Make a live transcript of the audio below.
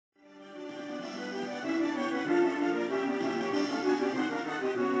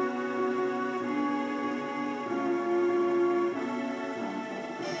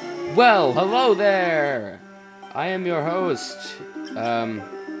Well, hello there! I am your host, Mr.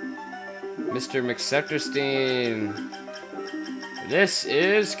 McSepterstein. This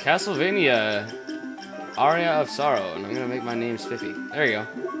is Castlevania, Aria of Sorrow, and I'm gonna make my name spiffy. There you go.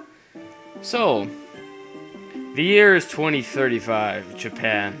 So, the year is 2035,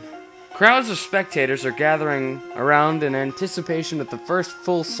 Japan. Crowds of spectators are gathering around in anticipation of the first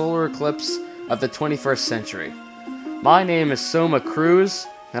full solar eclipse of the 21st century. My name is Soma Cruz,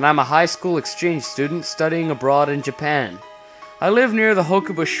 and I'm a high school exchange student studying abroad in Japan. I live near the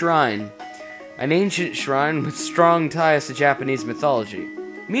Hokuba Shrine, an ancient shrine with strong ties to Japanese mythology.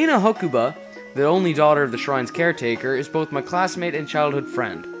 Mina Hokuba, the only daughter of the shrine's caretaker, is both my classmate and childhood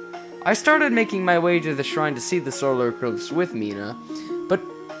friend. I started making my way to the shrine to see the solar eclipse with Mina, but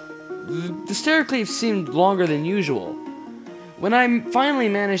the staircase seemed longer than usual. When I finally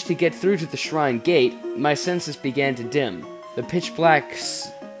managed to get through to the shrine gate, my senses began to dim. The pitch-black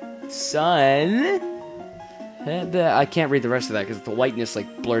sun... I can't read the rest of that because the whiteness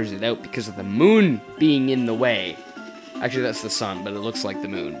blurs it out because of the moon being in the way. Actually, that's the sun, but it looks like the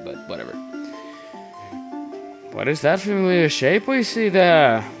moon, but whatever. What is that familiar shape we see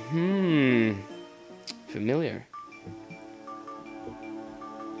there? Familiar.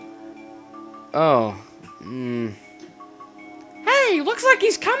 Oh. Hey, looks like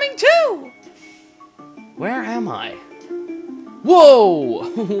he's coming too! Where am I? Whoa!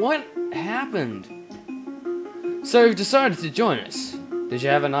 What happened? So you've decided to join us. Did you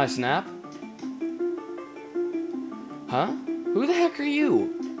have a nice nap? Huh? Who the heck are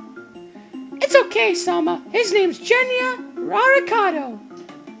you? It's okay, Sama. His name's Genya Raricado.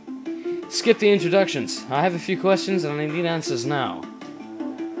 Skip the introductions. I have a few questions and I need answers now.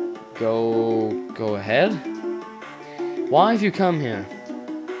 Go ahead. Why have you come here?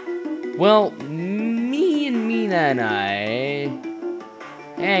 Well, me and Mina and I...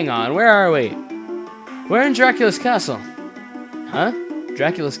 Hang on, where are we? We're in Dracula's castle. Huh?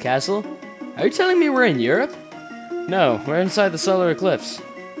 Dracula's castle? Are you telling me we're in Europe? No, we're inside the solar eclipse.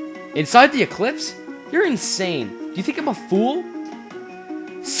 Inside the eclipse? You're insane. Do you think I'm a fool?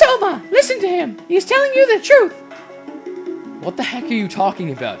 Soma, listen to him. He's telling you the truth. What the heck are you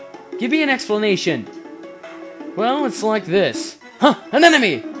talking about? Give me an explanation. Well, it's like this. Huh, an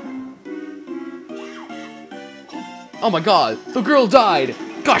enemy! Oh my god, the girl died!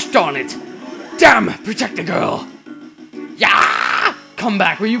 Gosh darn it! Damn, protect the girl! Yeah! Come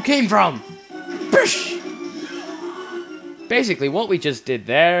back where you came from! Bish! Basically, what we just did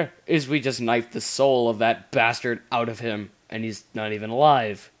there is we just knifed the soul of that bastard out of him, and he's not even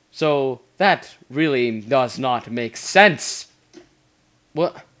alive. So, that really does not make sense!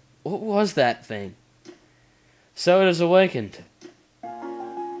 What was that thing? So it has awakened.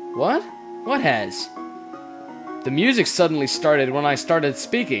 What? What has? The music suddenly started when I started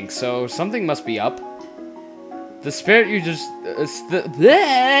speaking, so something must be up. The spirit you just... the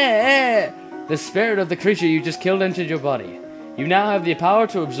spirit of the creature you just killed entered your body. You now have the power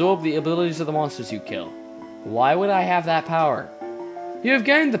to absorb the abilities of the monsters you kill. Why would I have that power? You have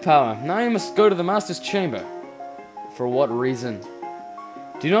gained the power. Now you must go to the Master's Chamber. For what reason?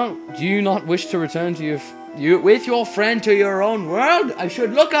 Do you not wish to return to with your friend to your own world? I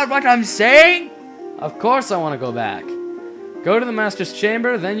should look at what I'm saying? Of course I want to go back. Go to the Master's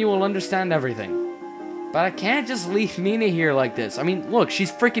Chamber, then you will understand everything. But I can't just leave Mina here like this. I mean, look,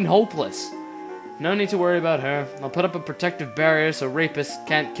 she's freaking hopeless. No need to worry about her. I'll put up a protective barrier so rapists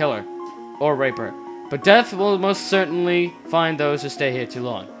can't kill her. Or rape her. But death will most certainly find those who stay here too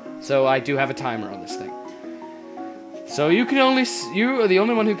long. So I do have a timer on this thing. So you are the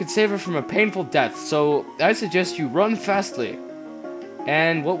only one who can save her from a painful death, so I suggest you run fastly.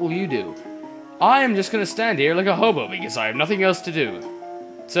 And what will you do? I am just gonna stand here like a hobo because I have nothing else to do.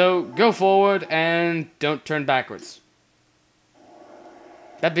 So go forward and don't turn backwards.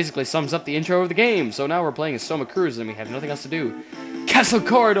 That basically sums up the intro of the game, so now we're playing as Soma Cruz and we have nothing else to do. Castle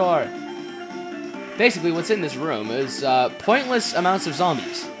Corridor! Basically what's in this room is pointless amounts of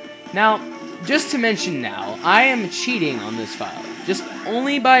zombies. Now, just to mention now, I am cheating on this file. Just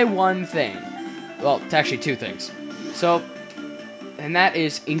only by one thing. Well, it's actually two things. So, and that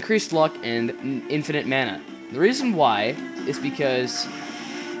is increased luck and infinite mana. The reason why is because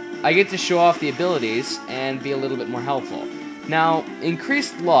I get to show off the abilities and be a little bit more helpful. Now,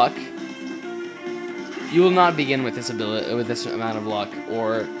 increased luck, you will not begin with this ability, with this amount of luck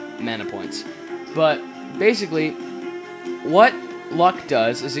or mana points. But basically, what luck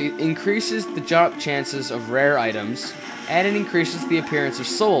does is it increases the drop chances of rare items, and it increases the appearance of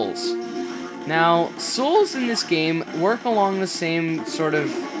souls. Now, souls in this game work along the same sort of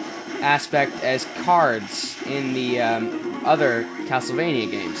aspect as cards in the other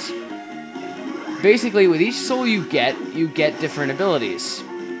Castlevania games. basically, with each soul you get different abilities.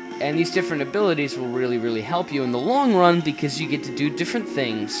 And these different abilities will really, really help you in the long run because you get to do different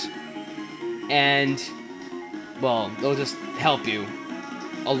things. And, well, they'll just help you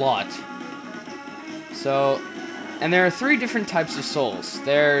a lot. So, and there are 3 different types of souls.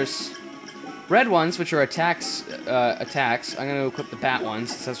 There's red ones, which are attacks. I'm going to equip the bat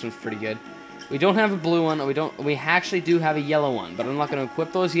ones, since this one's pretty good. We don't have a blue one, we actually do have a yellow one, but I'm not going to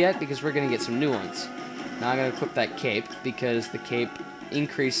equip those yet because we're going to get some new ones. Now I'm going to equip that cape because the cape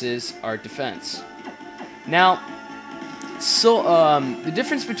increases our defense. Now, so the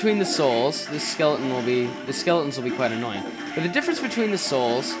difference between the souls, the skeletons will be quite annoying. But the difference between the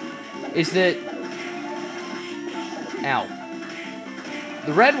souls is that, ow,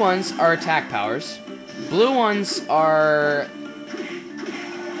 the red ones are attack powers. Blue ones are,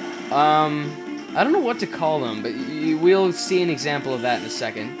 I don't know what to call them, but we'll see an example of that in a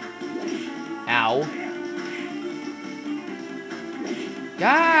second. Ow.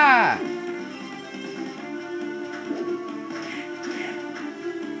 Ah!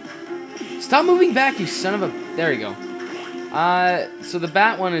 Stop moving back, you son of a... There you go. So the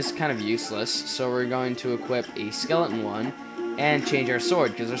bat one is kind of useless, so we're going to equip a skeleton one and change our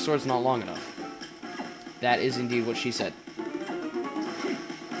sword, because our sword's not long enough. That is indeed what she said.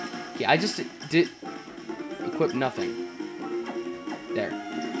 Okay, I just did equip nothing. There.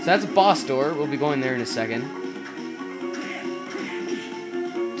 So that's a boss door. We'll be going there in a second.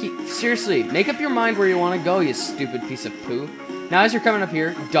 Seriously, make up your mind where you want to go, you stupid piece of poo. Now as you're coming up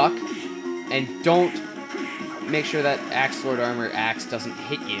here, duck, and don't make sure that Axe Lord Armor axe doesn't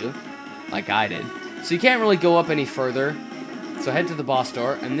hit you, like I did. So you can't really go up any further. So head to the boss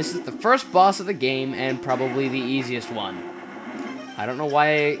door, and this is the first boss of the game, and probably the easiest one. I don't know why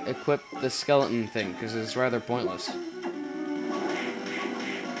I equipped the skeleton thing, because it's rather pointless.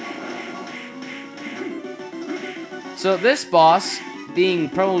 So this boss, being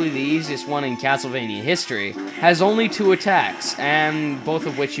probably the easiest one in Castlevania history, has only 2 attacks, and both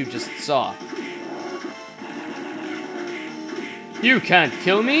of which you just saw. You can't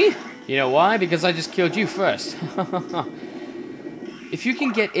kill me? You know why? Because I just killed you first. If you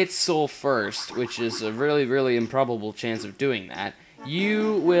can get its soul first, which is a really, really improbable chance of doing that,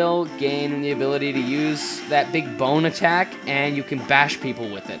 you will gain the ability to use that big bone attack, and you can bash people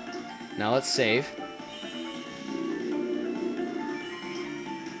with it. Now let's save.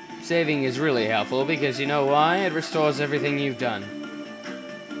 Saving is really helpful because you know why? It restores everything you've done.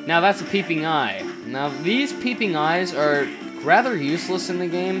 Now that's a peeping eye. Now these peeping eyes are rather useless in the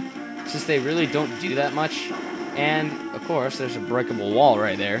game since they really don't do that much. And of course there's a breakable wall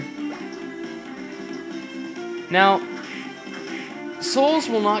right there. Now souls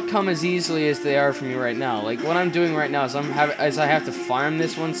will not come as easily as they are from you right now. Like what I'm doing right now is I have to farm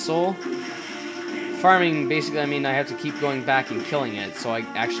this one soul. Farming, basically, I mean I have to keep going back and killing it, so I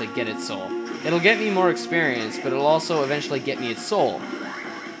actually get its soul. It'll get me more experience, but it'll also eventually get me its soul.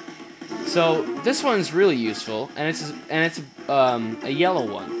 So this one's really useful, and it's a yellow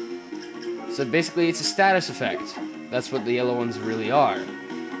one. So basically, it's a status effect. That's what the yellow ones really are.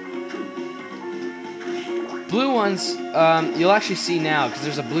 Blue ones, you'll actually see now because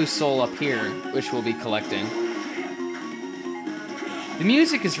there's a blue soul up here, which we'll be collecting. The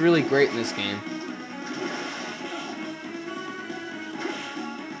music is really great in this game.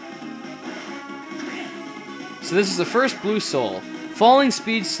 So this is the first blue soul. Falling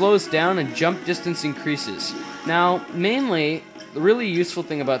speed slows down and jump distance increases. Now, mainly, the really useful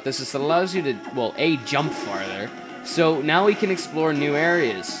thing about this is it allows you to, well, A, jump farther. So now we can explore new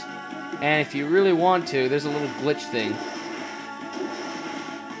areas. And if you really want to, there's a little glitch thing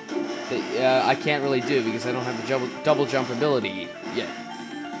that I can't really do because I don't have the double jump ability yet.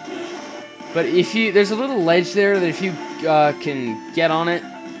 But if you, there's a little ledge there that if you can get on it,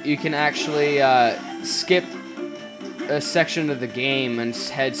 you can actually skip a section of the game and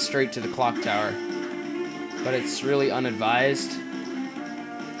head straight to the clock tower. But it's really unadvised.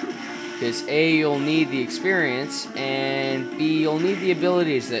 Because A, you'll need the experience, and B, you'll need the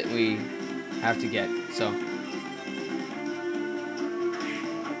abilities that we have to get. So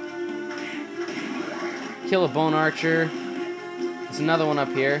kill a bone archer. There's another one up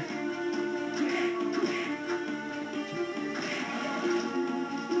here.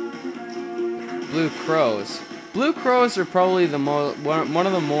 Blue crows. Blue crows are probably the one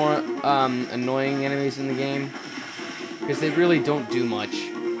of the more annoying enemies in the game because they really don't do much.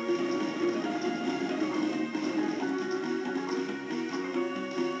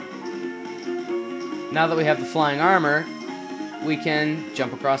 Now that we have the flying armor, we can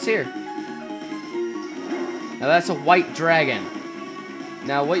jump across here. Now that's a white dragon.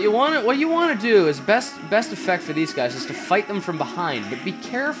 Now, what you want to do is best effect for these guys is to fight them from behind, but be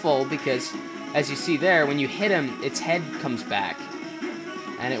careful because, as you see there, when you hit him, its head comes back,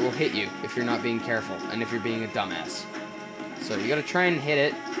 and it will hit you if you're not being careful and if you're being a dumbass. So you gotta try and hit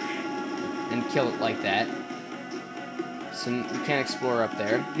it and kill it like that. So you can't explore up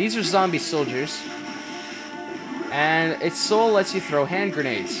there. These are zombie soldiers, and its soul lets you throw hand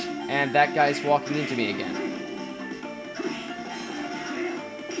grenades, and that guy's walking into me again.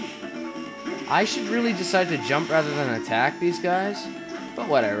 I should really decide to jump rather than attack these guys, but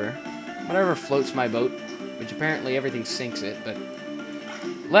whatever. Whatever floats my boat, which apparently everything sinks it, but...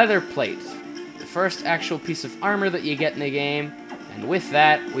 Leather plate. The first actual piece of armor that you get in the game, and with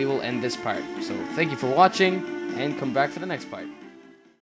that, we will end this part. So, thank you for watching, and come back for the next part.